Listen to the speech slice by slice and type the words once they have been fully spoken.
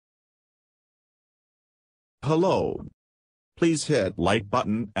Hello. Please hit like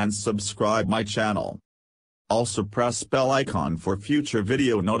button and subscribe my channel. Also press bell icon for future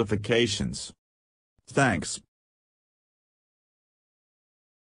video notifications. Thanks.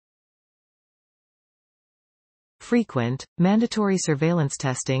 Frequent, mandatory surveillance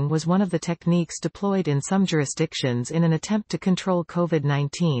testing was one of the techniques deployed in some jurisdictions in an attempt to control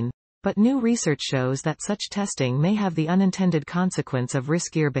COVID-19, but new research shows that such testing may have the unintended consequence of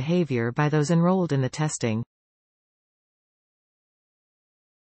riskier behavior by those enrolled in the testing.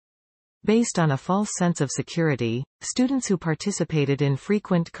 Based on a false sense of security, students who participated in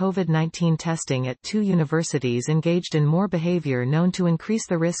frequent COVID-19 testing at 2 universities engaged in more behavior known to increase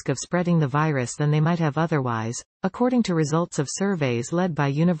the risk of spreading the virus than they might have otherwise, according to results of surveys led by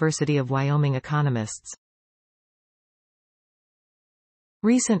University of Wyoming economists.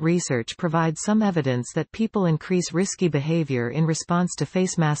 Recent research provides some evidence that people increase risky behavior in response to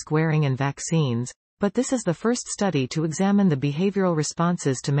face mask wearing and vaccines, but this is the first study to examine the behavioral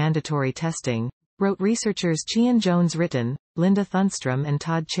responses to mandatory testing, wrote researchers Chian Jones-Ritten, Linda Thunstrom and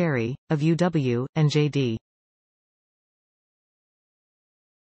Todd Cherry, of UW, and J.D.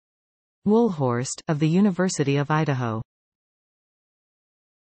 Woolhorst, of the University of Idaho.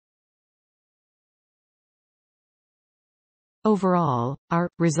 Overall,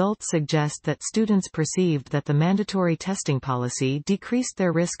 our results suggest that students perceived that the mandatory testing policy decreased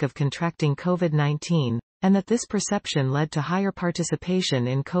their risk of contracting COVID-19, and that this perception led to higher participation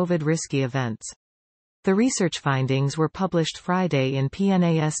in COVID-risky events. The research findings were published Friday in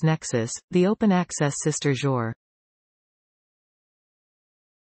PNAS Nexus, the open-access sister jour.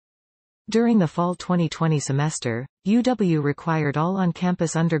 During the fall 2020 semester, UW required all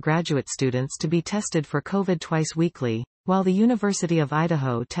on-campus undergraduate students to be tested for COVID twice weekly, while the University of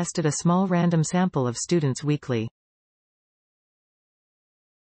Idaho tested a small random sample of students weekly.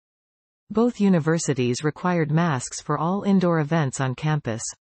 Both universities required masks for all indoor events on campus.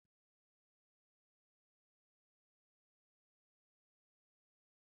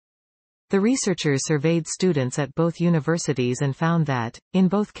 The researchers surveyed students at both universities and found that, in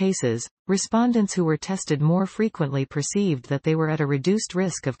both cases, respondents who were tested more frequently perceived that they were at a reduced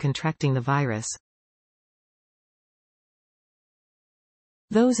risk of contracting the virus.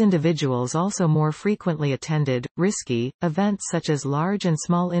 Those individuals also more frequently attended risky events such as large and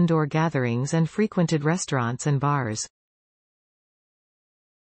small indoor gatherings and frequented restaurants and bars.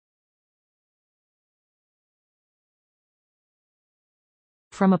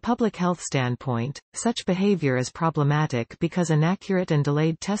 From a public health standpoint, such behavior is problematic because inaccurate and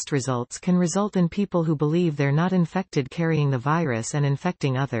delayed test results can result in people who believe they're not infected carrying the virus and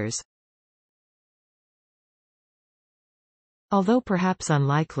infecting others. Although perhaps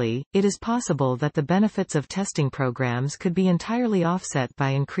unlikely, it is possible that the benefits of testing programs could be entirely offset by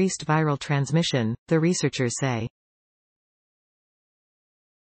increased viral transmission, the researchers say.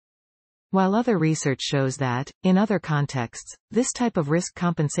 While other research shows that, in other contexts, this type of risk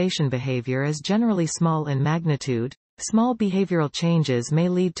compensation behavior is generally small in magnitude, small behavioral changes may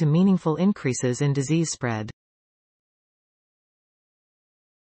lead to meaningful increases in disease spread.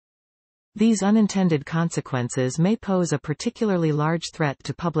 These unintended consequences may pose a particularly large threat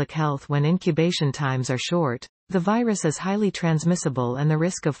to public health when incubation times are short, the virus is highly transmissible and the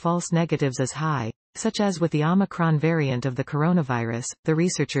risk of false negatives is high, such as with the Omicron variant of the coronavirus, the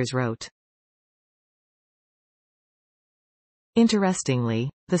researchers wrote. Interestingly,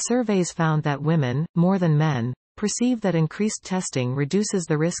 the surveys found that women, more than men, perceive that increased testing reduces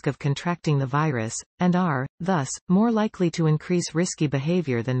the risk of contracting the virus, and are, thus, more likely to increase risky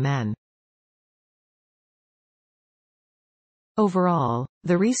behavior than men. Overall,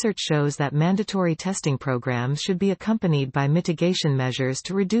 the research shows that mandatory testing programs should be accompanied by mitigation measures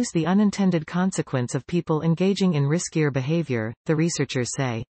to reduce the unintended consequence of people engaging in riskier behavior, the researchers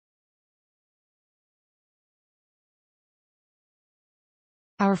say.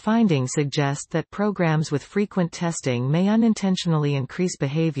 Our findings suggest that programs with frequent testing may unintentionally increase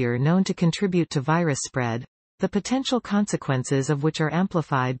behavior known to contribute to virus spread, the potential consequences of which are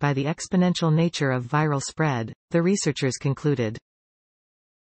amplified by the exponential nature of viral spread, the researchers concluded.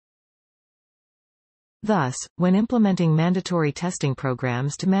 Thus, when implementing mandatory testing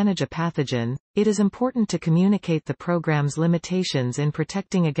programs to manage a pathogen, it is important to communicate the program's limitations in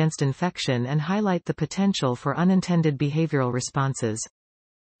protecting against infection and highlight the potential for unintended behavioral responses.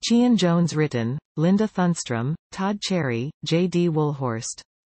 Chian Jones-Ritten, Linda Thunstrom, Todd Cherry, J.D. Woolhorst.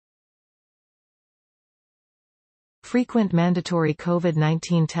 Frequent mandatory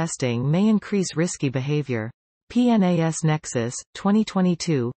COVID-19 testing may increase risky behavior. PNAS Nexus,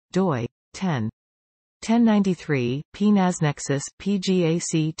 2022, doi. 10. 1093, PNASNexus,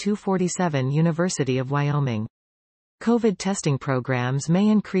 PGAC 247 University of Wyoming. COVID testing programs may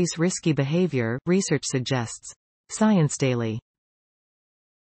increase risky behavior, research suggests. Science Daily.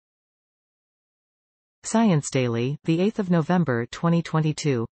 Science Daily, 8 November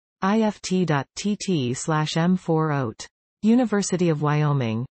 2022. ift.tt/m40. University of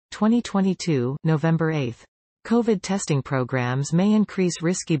Wyoming. 2022, November 8. COVID testing programs may increase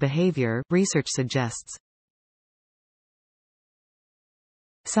risky behavior, research suggests.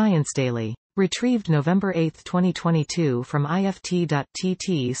 Science Daily. Retrieved November 8, 2022 from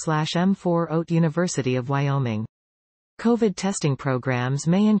ift.tt/m40 University of Wyoming. COVID testing programs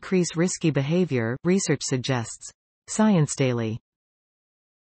may increase risky behavior, research suggests. Science Daily.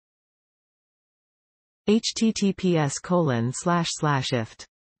 https://ift.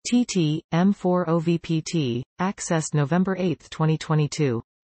 TT, M40VPT, accessed November 8, 2022.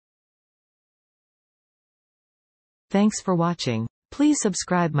 Thanks for watching. Please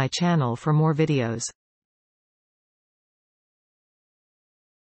subscribe my channel for more videos.